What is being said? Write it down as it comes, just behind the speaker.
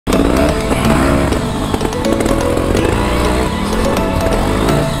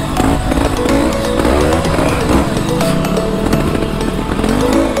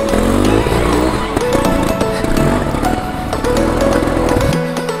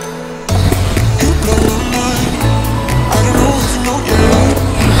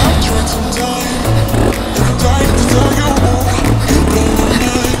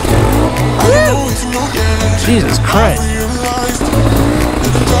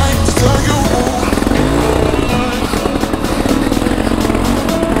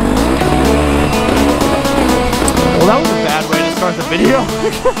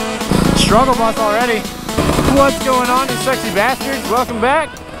Struggle bus already. What's going on, you sexy bastards? Welcome back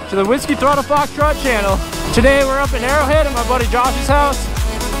to the Whiskey Throttle Foxtrot channel. Today we're up in Arrowhead at my buddy Josh's house.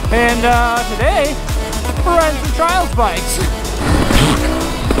 And today we're riding some trials bikes.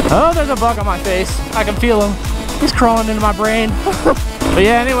 Oh, there's a bug on my face. I can feel him. He's crawling into my brain. But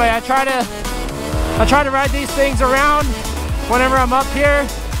yeah, anyway, I try to ride these things around whenever I'm up here.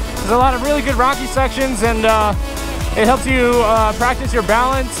 There's a lot of really good rocky sections, and it helps you practice your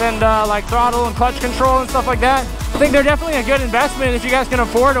balance and like throttle and clutch control and stuff like that. I think they're definitely a good investment if you guys can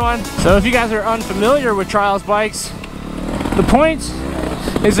afford one. So if you guys are unfamiliar with trials bikes, the point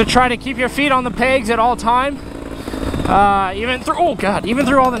is to try to keep your feet on the pegs at all time. Even through all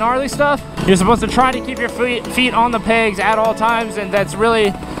the gnarly stuff, you're supposed to try to keep your feet on the pegs at all times, and it's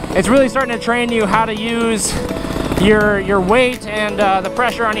really starting to train you how to use your weight and the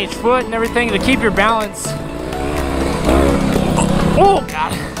pressure on each foot and everything to keep your balance. Oh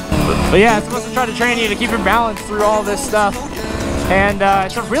God! But yeah, it's supposed to try to train you to keep your balance through all this stuff, and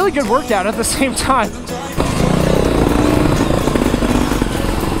it's a really good workout at the same time.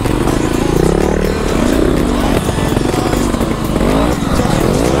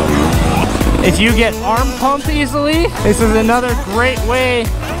 If you get arm pumped easily, this is another great way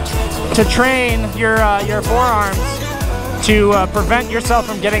to train your forearms to prevent yourself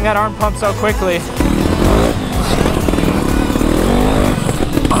from getting that arm pump so quickly.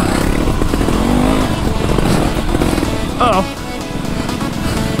 Uh-oh.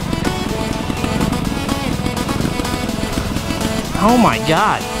 Oh my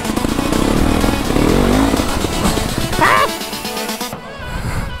God.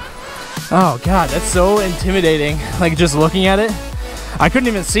 Oh God, that's so intimidating. Like just looking at it, I couldn't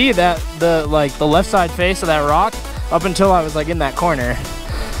even see the left side face of that rock up until I was like in that corner.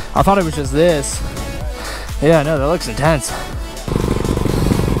 I thought it was just this. Yeah, no, that looks intense.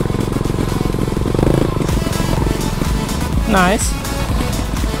 Nice.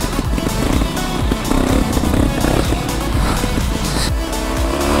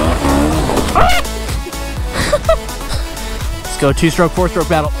 Let's go 2-stroke, 4-stroke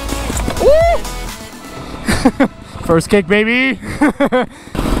battle. First kick, baby.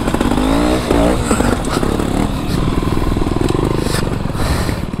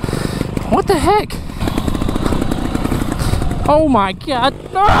 What the heck? Oh my God.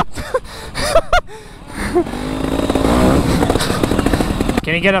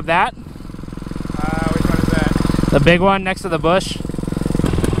 Can you get up that? Which one is that? The big one next to the bush.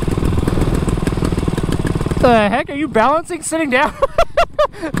 The heck, are you balancing sitting down?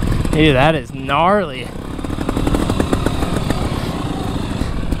 Hey, that is gnarly.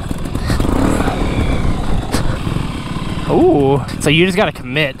 Ooh, so you just gotta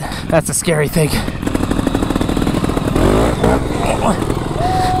commit. That's a scary thing.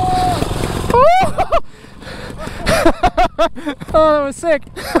 Oh, that was sick.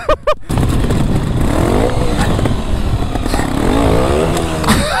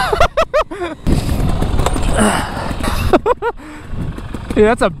 Dude,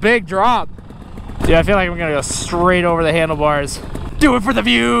 that's a big drop. Dude, I feel like I'm gonna go straight over the handlebars. Do it for the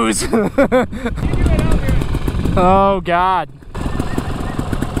views. Oh God.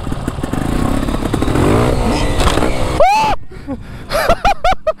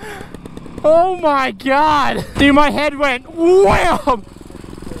 Oh my God. Dude, my head went wham.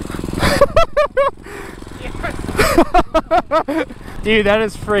 Dude, that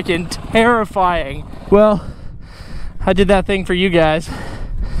is freaking terrifying. Well, I did that thing for you guys.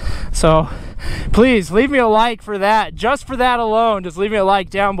 So please leave me a like for that. Just for that alone, just leave me a like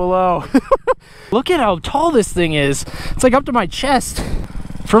down below. Look at how tall this thing is. It's like up to my chest.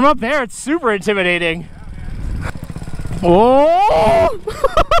 From up there, it's super intimidating. Oh!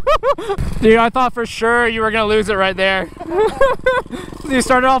 Dude, I thought for sure you were gonna lose it right there. You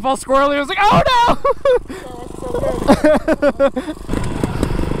started off all squirrely. I was like, oh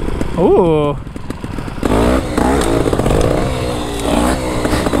no! Ooh.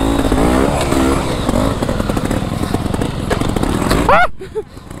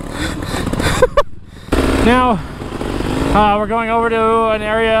 Now, we're going over to an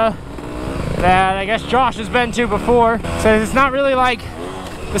area that I guess Josh has been to before. So it's not really like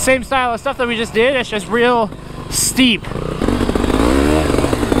the same style of stuff that we just did, it's just real steep.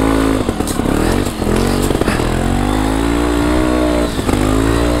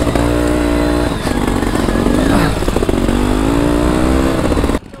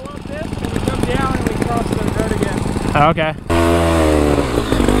 Okay.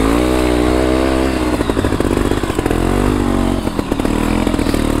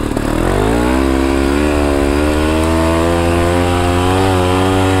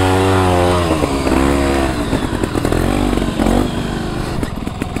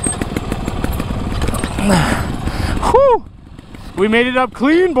 Whew! We made it up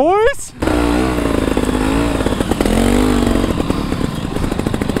clean, boys!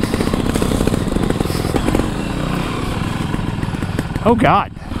 Oh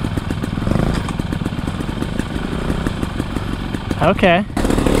God. Okay.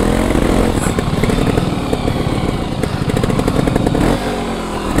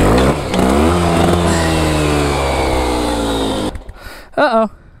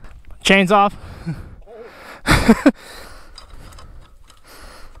 Uh-oh. Chains off.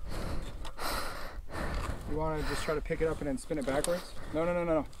 You want to just try to pick it up and then spin it backwards?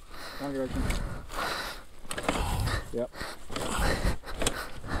 No. Wrong direction. Yep.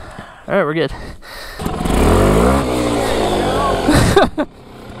 All right, we're good.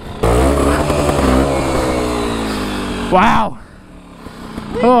 Wow.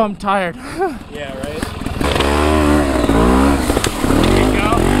 Oh, I'm tired. Yeah, right?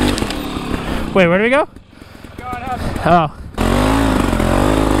 Wait, where do we go? Going up. Oh.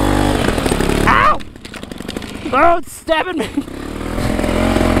 Ow! Oh, it's stabbing me.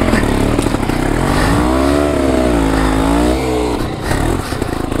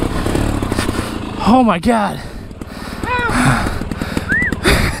 Oh my God.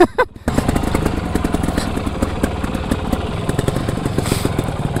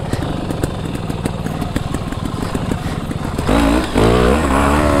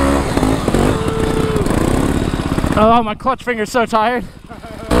 Oh, my clutch finger's so tired.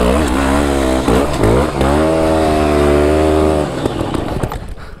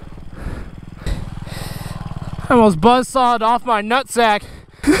 I almost buzzsawed off my nutsack.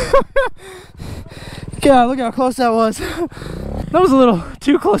 God, look how close that was. That was a little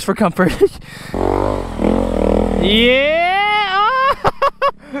too close for comfort. Yeah!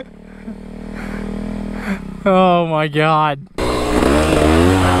 Oh my God.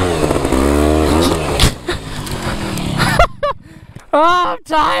 Oh, I'm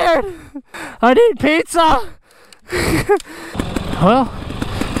tired. I need pizza. Well,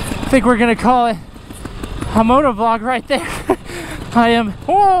 I think we're gonna call it a moto vlog right there. I am,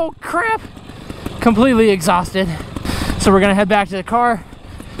 oh crap, completely exhausted. So we're gonna head back to the car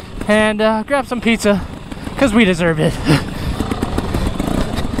and grab some pizza because we deserved it.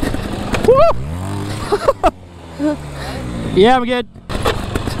 Woo! Yeah, I'm good.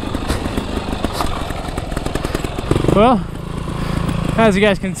 Well, as you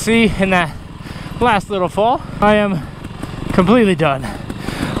guys can see in that last little fall, I am completely done.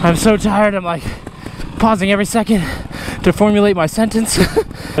 I'm so tired, I'm like pausing every second to formulate my sentence.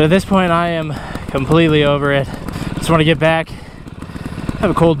 But at this point, I am completely over it. Just want to get back, have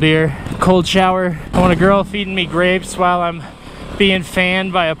a cold beer, cold shower. I want a girl feeding me grapes while I'm being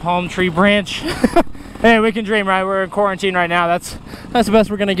fanned by a palm tree branch. Hey, we can dream, right? We're in quarantine right now. That's the best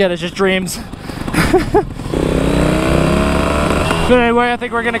we're gonna get, is just dreams. But anyway, I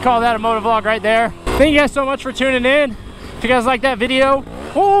think we're gonna call that a moto vlog right there. Thank you guys so much for tuning in. If you guys like that video,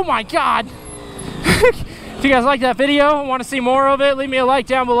 oh my God. If you guys like that video and want to see more of it, leave me a like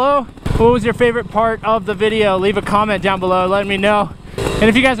down below. What was your favorite part of the video? Leave a comment down below letting me know. And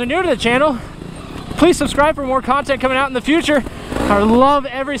if you guys are new to the channel, please subscribe for more content coming out in the future. I love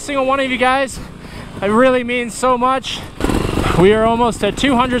every single one of you guys. It really means so much. We are almost at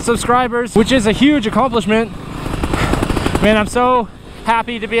 200 subscribers, which is a huge accomplishment. Man, I'm so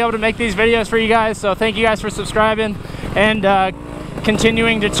happy to be able to make these videos for you guys. So thank you guys for subscribing and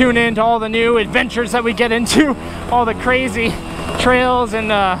continuing to tune in to all the new adventures that we get into, all the crazy trails and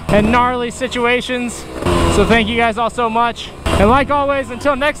gnarly situations. So thank you guys all so much. And like always,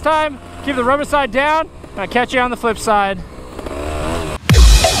 until next time, keep the rubber side down. I'll catch you on the flip side.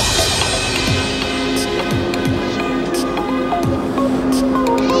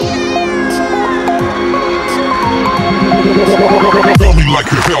 Tell me like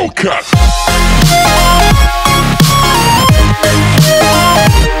a Hellcat.